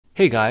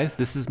Hey guys,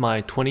 this is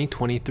my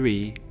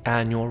 2023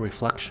 annual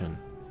reflection.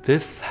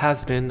 This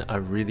has been a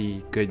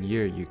really good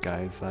year, you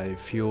guys. I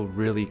feel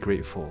really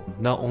grateful.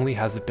 Not only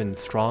has it been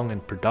strong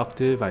and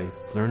productive, I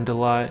learned a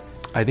lot.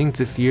 I think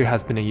this year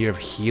has been a year of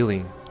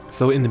healing.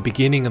 So in the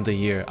beginning of the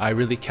year, I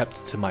really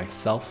kept to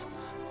myself.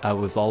 I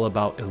was all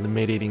about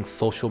eliminating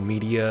social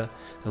media,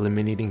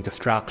 eliminating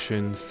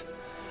distractions,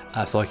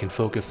 so I can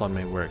focus on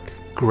my work.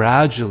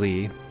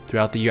 Gradually,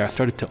 throughout the year, I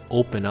started to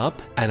open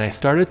up and I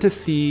started to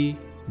see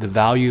the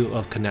value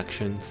of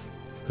connections,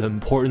 the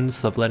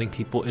importance of letting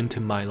people into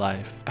my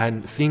life,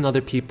 and seeing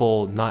other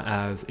people not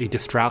as a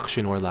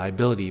distraction or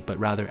liability, but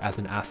rather as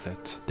an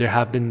asset. There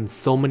have been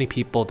so many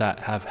people that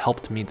have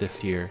helped me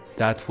this year.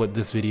 That's what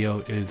this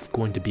video is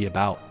going to be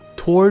about.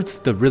 Towards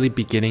the really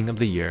beginning of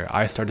the year,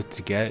 I started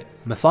to get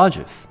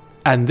massages.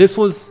 And this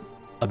was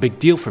a big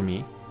deal for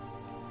me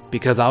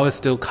because I was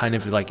still kind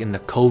of like in the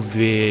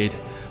COVID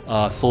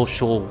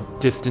social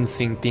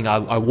distancing thing.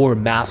 I wore a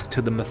mask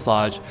to the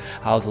massage.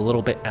 I was a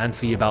little bit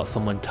antsy about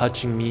someone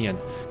touching me and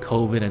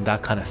COVID and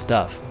that kind of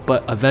stuff.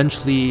 But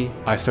eventually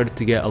I started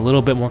to get a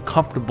little bit more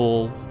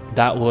comfortable.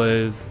 That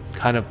was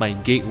kind of my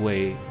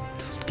gateway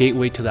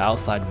to the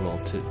outside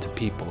world, to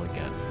people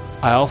again.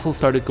 I also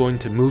started going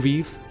to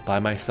movies by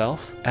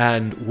myself.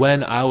 And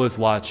when I was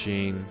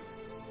watching,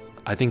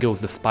 I think it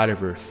was the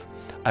Spider-Verse,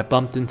 I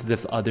bumped into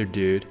this other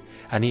dude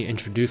and he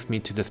introduced me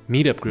to this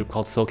meetup group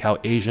called SoCal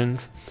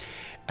Asians.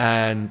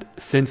 And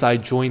since I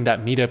joined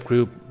that meetup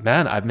group,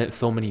 man, I've met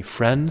so many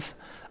friends.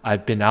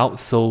 I've been out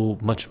so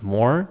much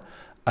more.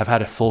 I've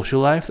had a social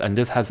life, and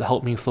this has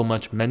helped me so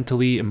much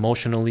mentally,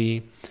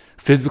 emotionally,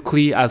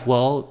 physically as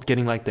well,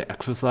 getting like the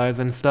exercise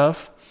and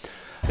stuff.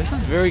 This is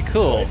very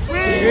cool.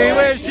 We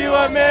wish you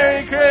a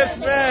Merry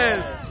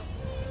Christmas!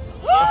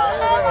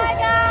 Oh my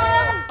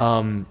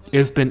God!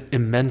 It's been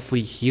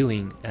immensely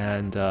healing,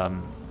 and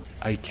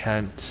I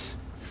can't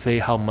say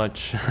how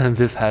much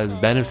this has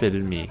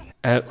benefited me.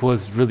 It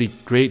was really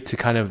great to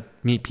kind of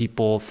meet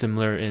people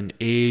similar in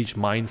age,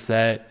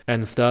 mindset,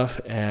 and stuff.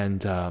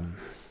 And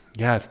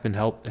yeah,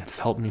 it's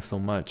helped me so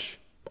much.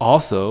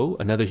 Also,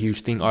 another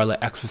huge thing are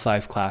like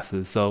exercise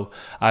classes. So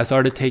I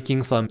started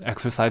taking some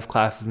exercise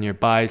classes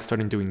nearby,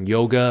 starting doing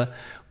yoga,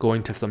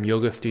 going to some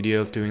yoga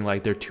studios, doing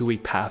like their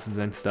 2-week passes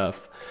and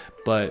stuff.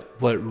 But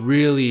what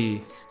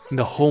really,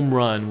 the home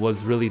run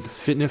was really this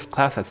fitness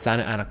class at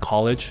Santa Ana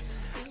College.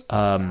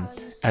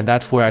 And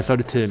that's where I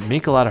started to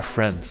make a lot of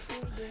friends.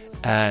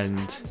 And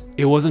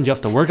it wasn't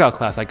just a workout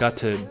class. I got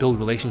to build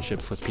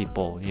relationships with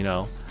people, you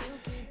know,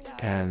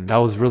 and that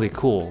was really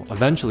cool.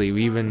 Eventually,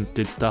 we even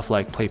did stuff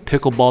like play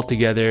pickleball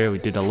together. We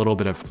did a little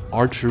bit of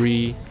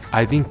archery.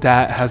 I think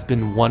that has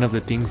been one of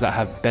the things that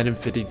have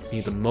benefited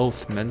me the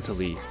most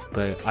mentally,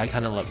 but I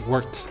kind of like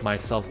worked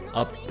myself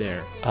up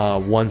there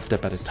one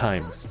step at a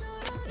time.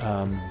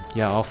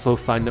 Yeah, I also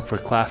signed up for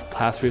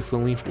class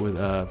recently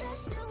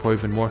for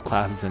even more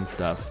classes and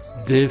stuff.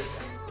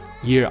 This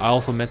year, I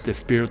also met this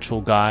spiritual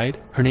guide.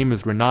 Her name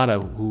is Renata,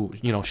 who,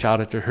 you know, shout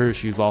out to her.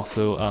 She's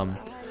also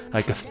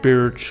like a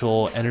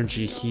spiritual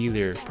energy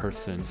healer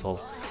person. So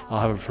I'll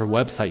have her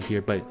website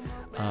here, but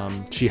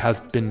she has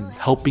been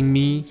helping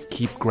me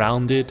keep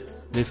grounded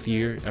this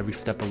year, every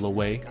step of the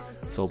way.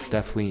 So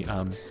definitely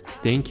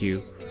thank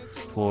you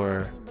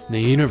for the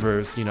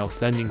universe, you know,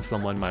 sending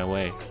someone my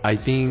way. I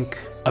think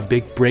a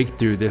big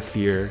breakthrough this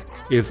year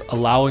is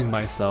allowing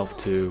myself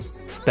to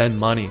spend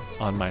money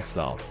on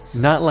myself.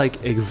 Not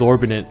like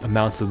exorbitant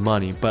amounts of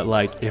money, but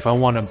like if I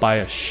want to buy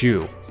a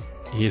shoe,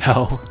 you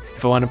know,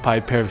 if I want to buy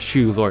a pair of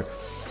shoes or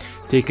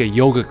take a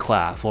yoga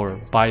class or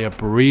buy a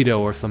burrito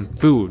or some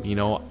food, you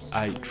know,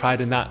 I try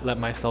to not let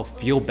myself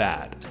feel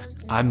bad.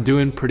 I'm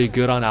doing pretty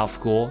good on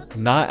OutSchool,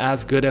 not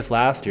as good as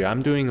last year.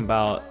 I'm doing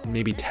about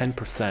maybe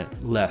 10%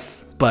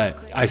 less,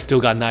 but I still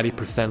got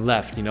 90%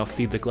 left, you know,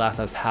 see the glass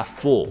as half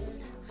full.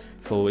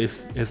 So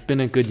it's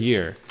been a good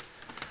year.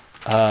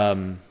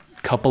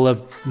 Couple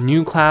of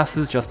new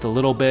classes, just a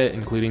little bit,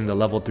 including the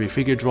level 3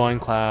 figure drawing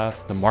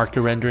class. The marker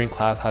rendering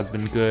class has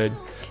been good.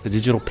 The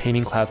digital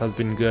painting class has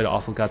been good.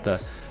 Also got the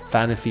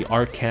fantasy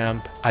art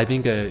camp. I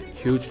think a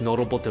huge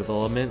notable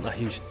development, a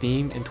huge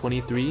theme in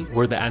 23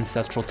 were the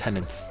ancestral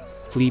tenets.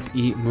 Sleep,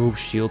 eat, move,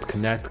 shield,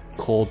 connect,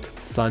 cold,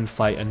 sun,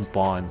 fight, and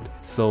bond.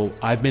 So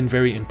I've been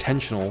very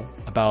intentional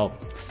about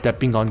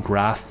stepping on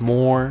grass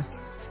more,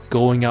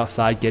 going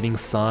outside, getting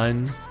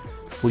sun,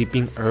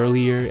 sleeping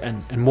earlier,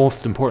 and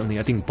most importantly,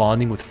 I think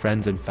bonding with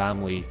friends and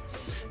family.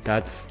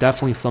 That's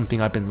definitely something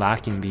I've been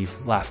lacking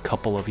these last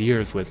couple of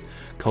years with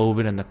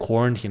COVID and the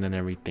quarantine and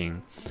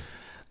everything.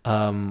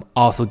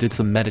 Also did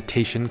some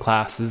meditation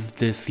classes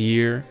this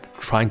year,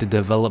 trying to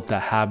develop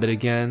that habit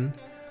again.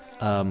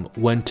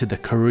 Went to the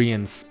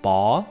Korean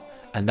spa,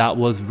 and that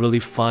was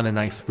really fun, a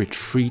nice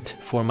retreat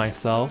for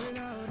myself.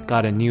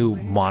 Got a new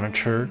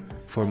monitor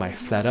for my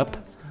setup,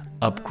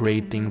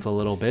 upgrade things a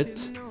little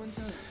bit.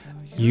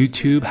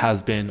 YouTube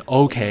has been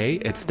okay.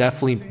 It's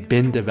definitely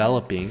been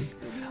developing.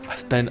 I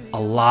spent a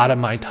lot of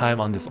my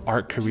time on this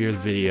art careers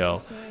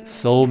video,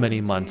 so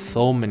many months,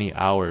 so many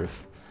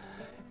hours.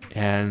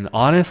 And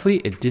honestly,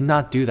 it did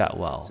not do that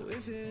well.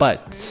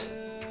 But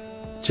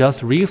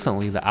just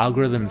recently, the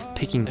algorithm is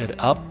picking it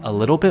up a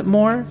little bit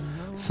more.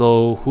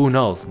 So who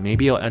knows,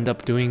 maybe I'll end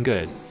up doing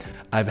good.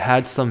 I've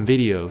had some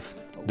videos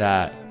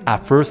that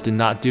at first did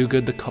not do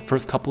good the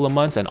first couple of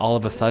months, and all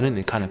of a sudden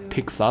it kind of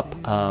picks up.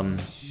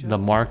 The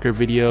marker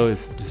video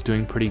is just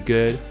doing pretty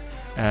good.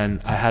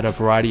 And I had a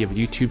variety of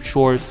YouTube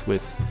shorts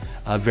with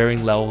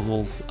varying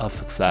levels of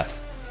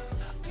success.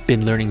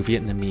 Been learning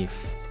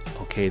Vietnamese.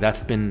 Okay,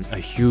 that's been a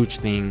huge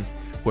thing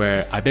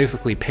where I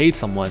basically paid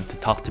someone to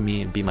talk to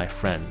me and be my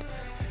friend.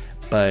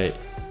 But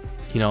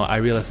you know, I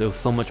realized it was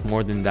so much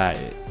more than that.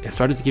 It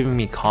started giving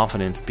me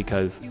confidence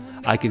because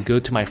I could go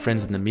to my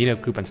friends in the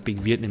meetup group and speak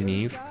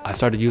Vietnamese. I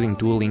started using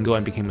Duolingo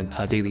and became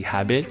a daily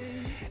habit,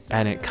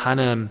 and it kind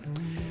of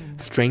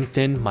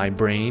strengthened my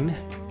brain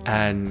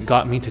and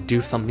got me to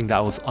do something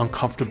that was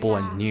uncomfortable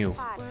and new.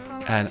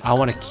 And I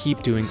want to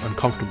keep doing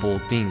uncomfortable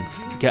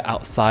things, get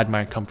outside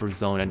my comfort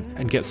zone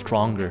and get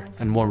stronger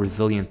and more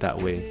resilient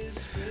that way.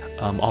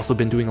 Also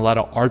been doing a lot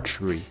of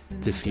archery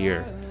this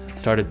year.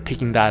 Started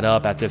picking that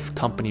up at this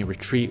company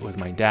retreat with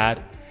my dad,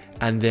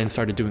 and then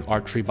started doing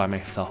archery by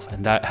myself,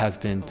 and that has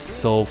been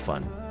so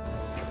fun.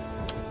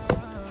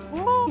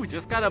 Woo, we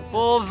just got a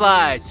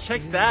bullseye.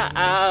 Check that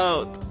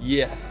out.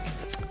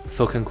 Yes.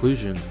 So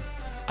conclusion,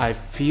 I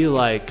feel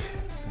like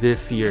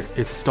this year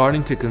is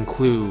starting to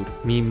conclude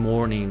me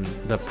mourning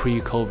the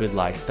pre-COVID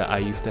life that I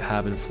used to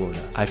have in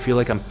Florida. I feel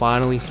like I'm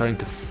finally starting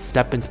to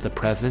step into the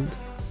present.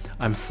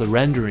 I'm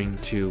surrendering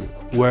to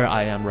where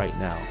I am right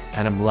now,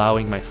 and I'm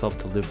allowing myself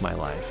to live my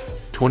life.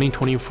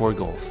 2024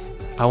 goals.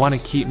 I want to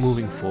keep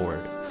moving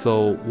forward.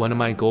 So one of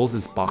my goals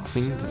is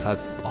boxing. This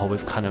has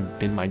always kind of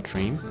been my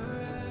dream.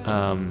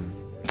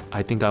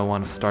 I think I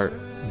want to start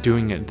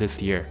doing it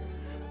this year.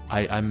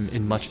 I'm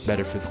in much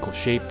better physical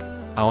shape.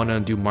 I want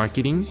to do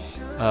marketing,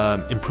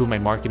 improve my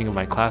marketing of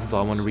my classes. So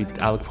I want to read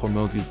Alex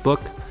Hormozi's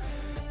book.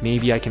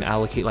 Maybe I can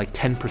allocate like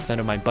 10%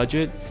 of my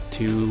budget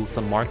to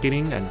some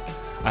marketing, and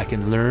I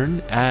can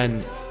learn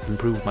and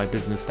improve my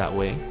business that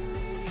way.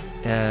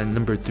 And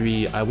number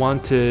 3, I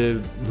want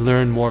to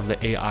learn more of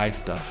the AI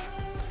stuff.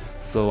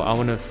 So I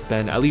want to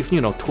spend at least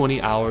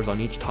 20 hours on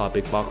each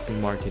topic: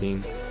 boxing,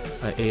 marketing,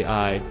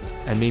 AI,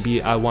 and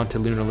maybe I want to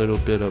learn a little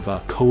bit of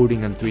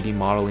coding and 3D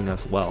modeling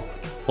as well.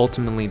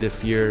 Ultimately,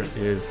 this year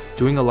is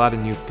doing a lot of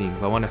new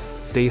things. I want to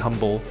stay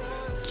humble,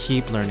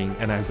 keep learning,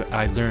 and as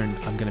I learn,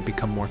 I'm going to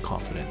become more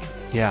confident.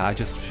 Yeah, I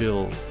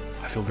feel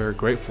very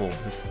grateful.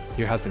 This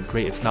year has been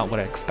great. It's not what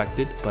I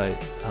expected, but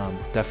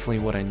definitely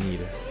what I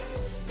needed.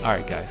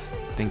 Alright guys,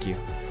 thank you.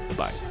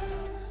 Bye-bye.